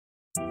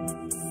Hi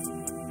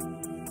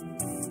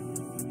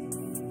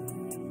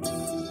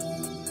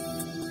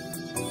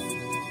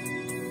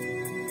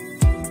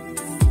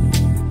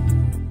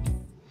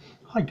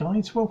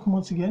guys, welcome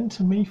once again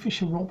to me,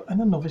 Fisher Rob, and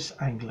the Novice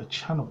Angler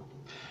channel.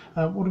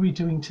 What are we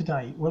doing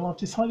today? Well, I've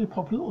decided to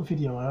pop a little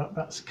video out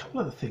about a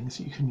couple of the things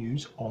that you can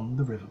use on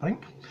the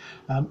riverbank,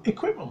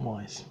 equipment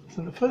wise.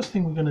 So the first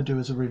thing we're going to do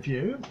as a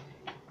review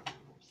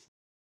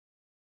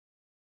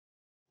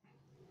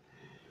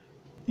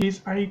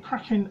is a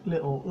cracking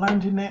little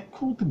landing net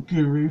called the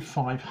Guru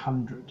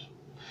 500.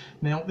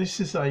 Now this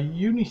is a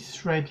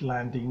uni-thread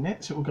landing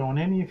net, so it will go on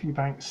any of your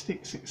bank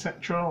sticks,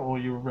 etc., or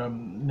your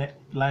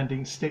net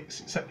landing sticks,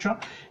 etc.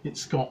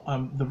 It's got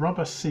the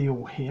rubber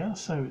seal here,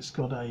 so it's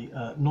got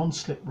a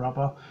non-slip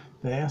rubber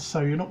there, so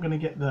you're not going to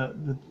get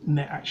the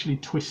net actually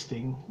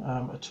twisting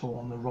at all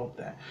on the rod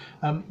there.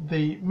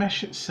 The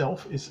mesh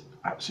itself is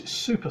absolutely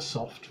super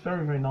soft,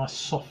 very nice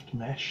soft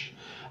mesh.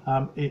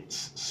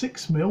 It's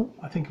 6mm,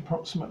 I think,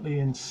 approximately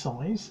in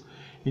size.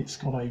 It's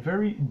got a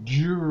very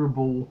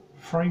durable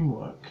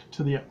framework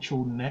to the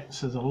actual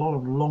nets. There's a lot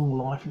of long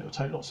life, and it'll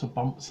take lots of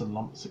bumps and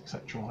lumps,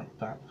 etc., like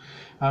that.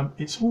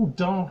 It's all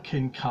dark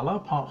in colour,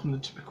 apart from the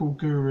typical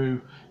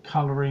Guru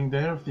colouring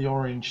there of the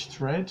orange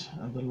thread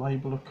and the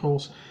label, of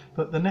course,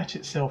 but the net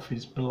itself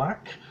is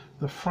black,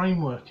 the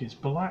framework is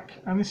black,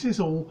 and this is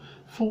all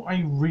for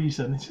a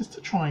reason. This is to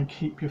try and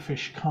keep your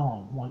fish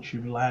calm once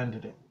you've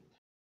landed it.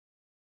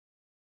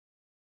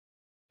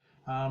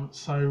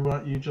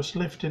 You just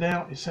lift it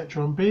out,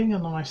 etc., and being a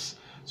nice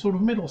sort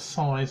of middle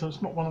size,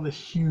 it's not one of the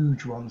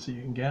huge ones that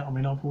you can get. I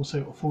mean, I've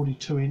also got a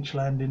 42-inch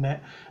landing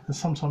net, and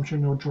sometimes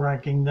when you're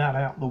dragging that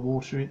out the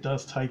water, it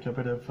does take a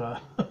bit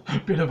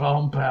of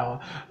arm power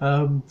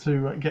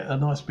to get a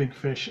nice big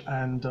fish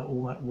and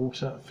all that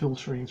water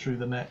filtering through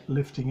the net,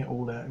 lifting it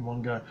all out in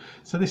one go.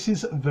 So this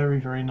is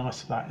very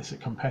nice for that. It's a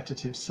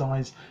competitive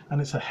size,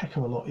 and it's a heck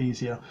of a lot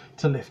easier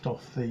to lift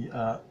off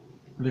the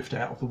lift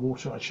out of the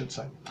water, I should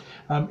say.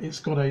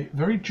 It's got a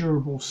very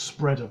durable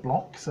spreader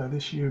block, so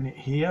this unit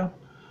here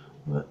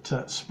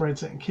that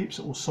spreads it and keeps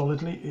it all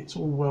solidly. It's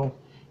all well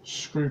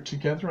screwed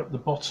together at the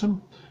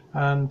bottom,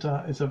 and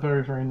it's a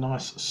very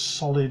nice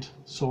solid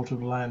sort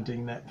of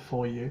landing net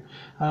for you.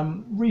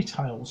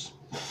 Retails,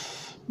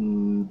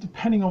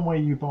 depending on where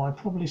you buy,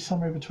 probably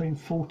somewhere between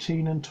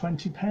 £14 and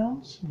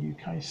 £20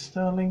 UK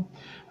sterling,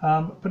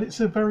 but it's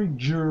a very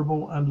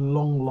durable and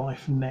long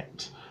life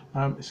net.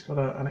 It's got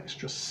an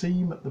extra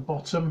seam at the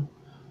bottom,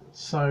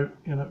 so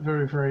you know,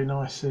 very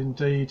nice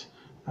indeed,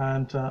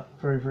 and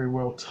very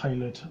well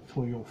tailored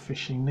for your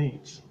fishing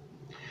needs.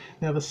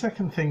 Now the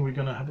second thing we're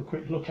going to have a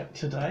quick look at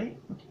today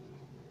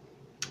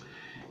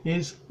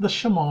is the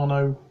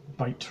Shimano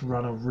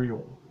Baitrunner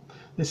reel.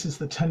 This is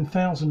the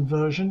 10,000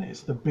 version.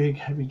 It's the big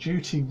heavy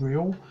duty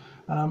reel,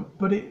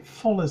 but it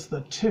follows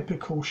the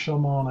typical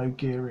Shimano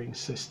gearing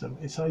system.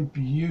 It's a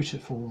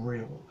beautiful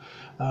reel.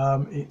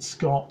 It's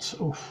got,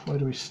 where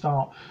do we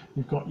start?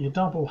 You've got your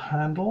double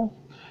handle.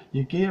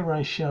 Your gear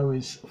ratio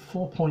is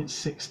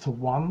 4.6 to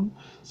 1,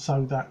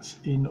 so that's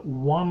in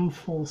one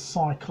full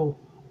cycle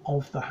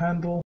of the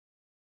handle.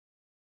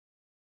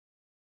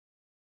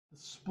 The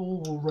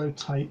spool will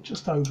rotate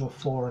just over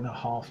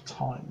 4.5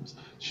 times,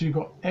 so you've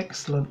got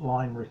excellent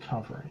line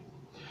recovery.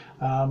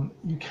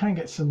 You can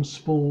get some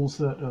spools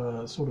that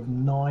are sort of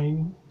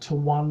 9 to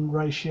 1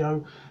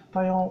 ratio.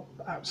 They are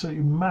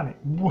absolutely manic.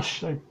 Whoosh,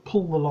 they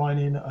pull the line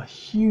in at a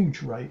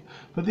huge rate,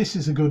 but this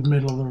is a good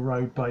middle of the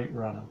road bait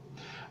runner.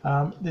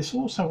 This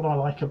also, what I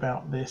like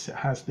about this, it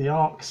has the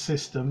ARC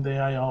system, the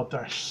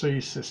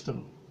AR-C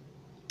system,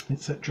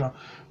 etc.,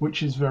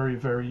 which is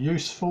very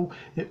useful.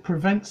 It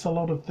prevents a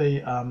lot of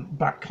the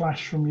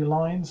backlash from your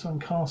lines when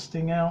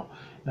casting out,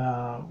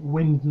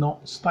 wind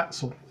knots, that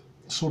sort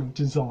of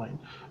design.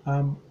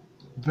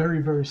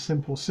 Very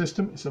simple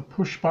system. It's a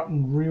push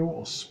button reel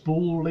or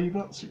spool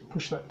lever, so you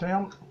push that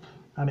down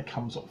and it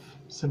comes off.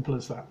 Simple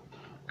as that.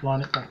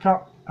 Line it back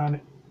up and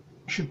it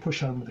should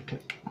push home with a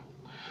click.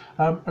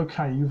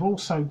 Okay, you've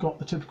also got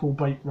the typical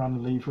bait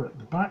run lever at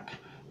the back.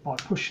 By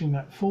pushing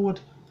that forward,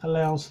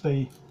 allows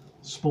the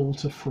spool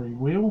to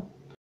freewheel.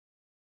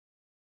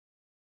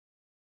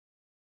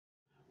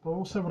 But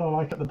also what I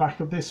like at the back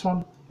of this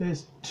one,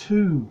 there's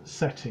two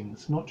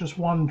settings, not just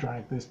one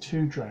drag, there's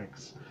two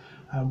drags.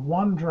 And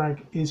one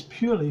drag is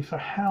purely for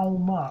how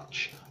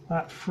much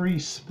that free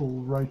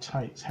spool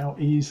rotates, how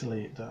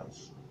easily it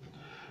does.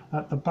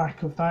 At the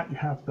back of that you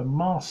have the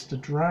master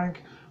drag,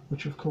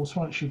 which of course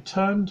once you've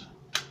turned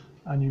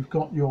and you've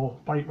got your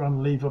bait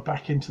run lever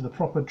back into the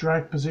proper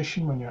drag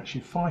position when you're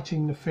actually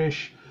fighting the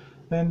fish,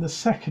 then the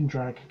second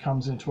drag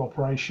comes into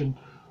operation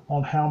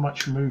on how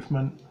much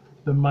movement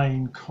the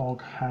main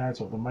cog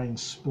has, or the main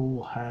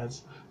spool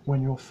has,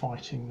 when you're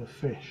fighting the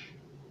fish.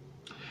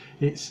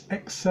 It's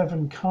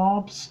X7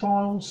 carb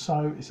style,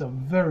 so it's a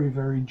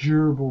very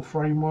durable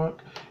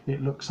framework.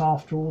 It looks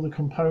after all the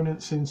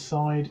components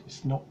inside.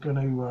 It's not going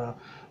to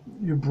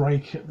you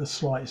break at the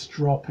slightest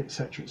drop,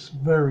 etc. It's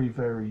very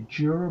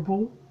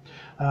durable.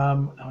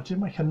 I did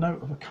make a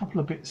note of a couple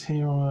of bits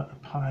here on a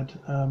pad.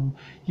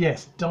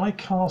 Yes, die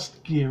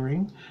cast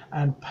gearing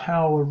and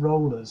power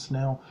rollers.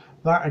 Now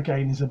that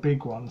again is a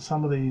big one.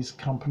 Some of these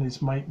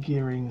companies make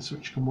gearings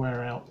which can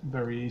wear out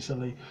very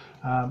easily,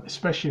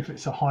 especially if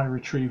it's a high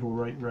retrieval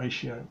rate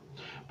ratio.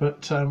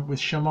 But with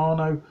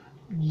Shimano,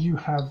 you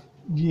have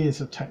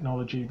years of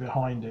technology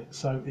behind it,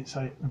 so it's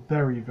a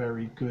very,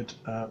 very good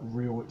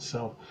reel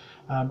itself,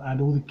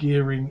 and all the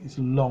gearing is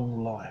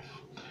long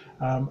life.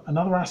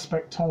 Another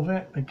aspect of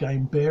it,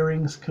 again,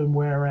 bearings can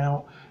wear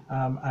out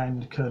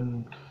and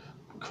can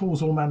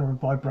cause all manner of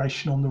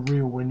vibration on the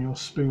reel when you're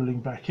spooling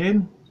back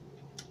in.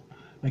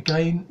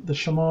 Again, the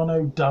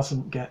Shimano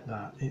doesn't get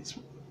that. It's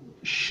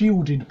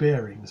shielded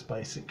bearings,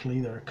 basically.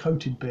 They're a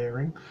coated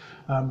bearing.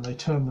 They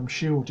term them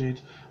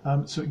shielded,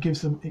 so it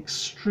gives them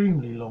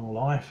extremely long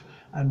life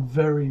and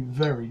very,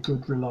 very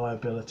good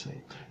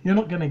reliability. You're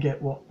not going to get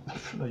what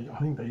I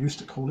think they used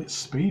to call it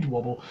speed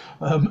wobble,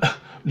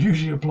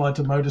 usually applied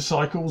to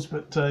motorcycles,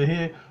 but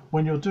here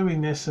when you're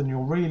doing this and you're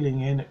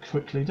reeling in it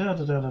quickly,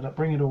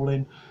 bring it all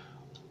in,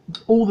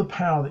 all the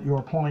power that you're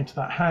applying to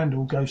that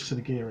handle goes to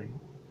the gearing.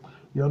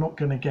 You're not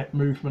going to get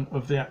movement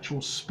of the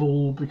actual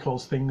spool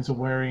because things are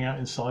wearing out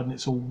inside and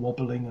it's all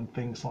wobbling and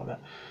things like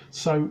that.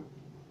 So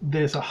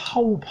there's a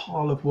whole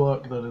pile of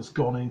work that has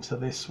gone into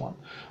this one.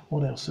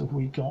 What else have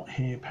we got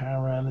here?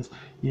 Power railers,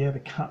 yeah,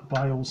 the cut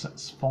bales,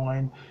 that's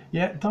fine.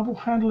 Yeah, double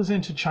handle is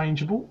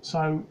interchangeable,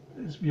 so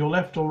if you're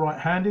left or right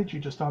handed, you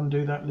just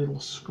undo that little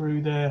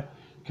screw there,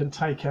 you can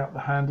take out the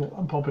handle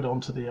and pop it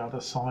onto the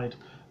other side,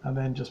 and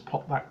then just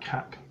pop that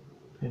cap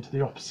into the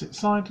opposite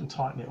side and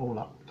tighten it all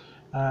up,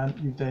 and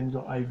you've then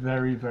got a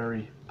very,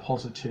 very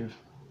positive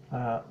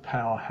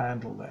power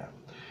handle there.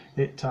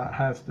 It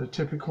has the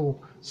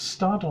typical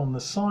stud on the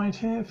side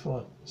here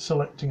for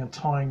selecting and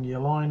tying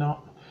your line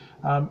up,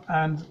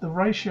 and the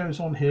ratios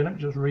on here, let me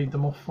just read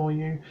them off for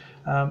you.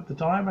 The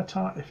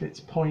diameter, if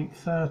it's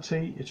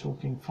 0.30, you're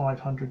talking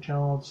 500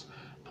 yards,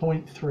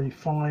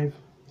 0.35,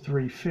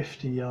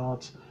 350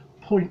 yards,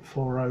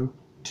 0.40,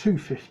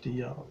 250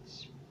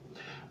 yards.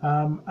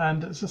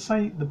 And as I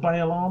say, the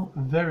bail arm,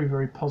 very,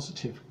 very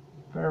positive,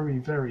 very,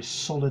 very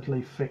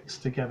solidly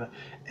fixed together.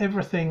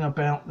 Everything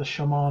about the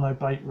Shimano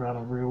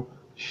Baitrunner reel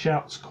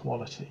shouts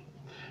quality.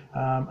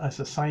 As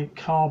I say,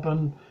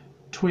 carbon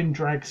twin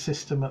drag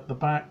system at the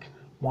back,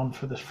 one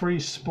for the free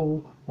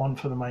spool, one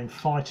for the main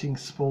fighting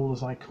spool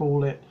as I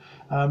call it.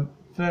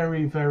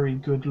 Very, very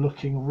good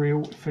looking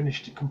reel,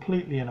 finished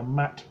completely in a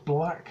matte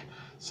black,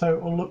 so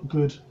it will look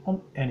good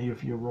on any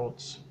of your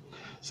rods.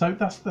 So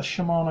that's the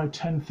Shimano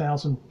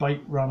 10,000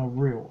 Baitrunner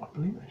reel. I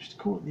believe I used to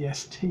call it the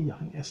ST, I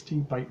think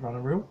ST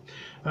Baitrunner reel.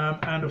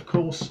 And of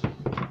course,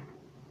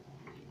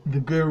 the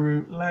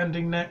Guru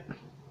landing net.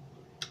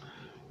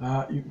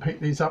 You can pick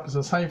these up, as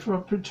I say, for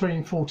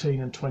between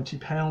 14 and 20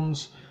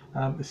 pounds.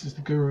 This is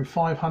the Guru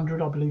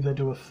 500, I believe they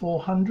do a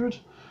 400.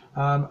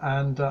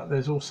 And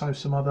there's also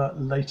some other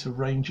later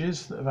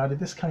ranges that have added.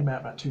 This came out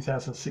about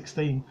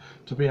 2016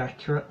 to be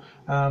accurate,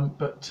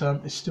 but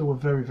it's still a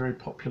very, very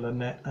popular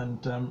net,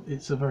 and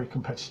it's a very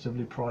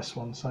competitively priced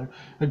one, so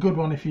a good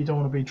one if you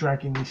don't want to be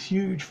dragging these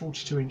huge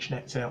 42-inch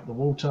nets out the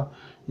water.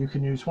 You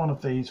can use one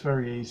of these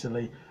very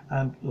easily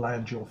and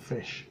land your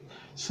fish.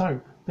 So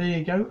there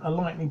you go, a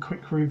lightning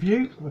quick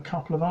review of a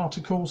couple of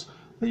articles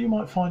that you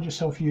might find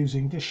yourself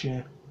using this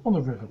year on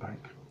the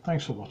riverbank.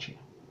 Thanks for watching.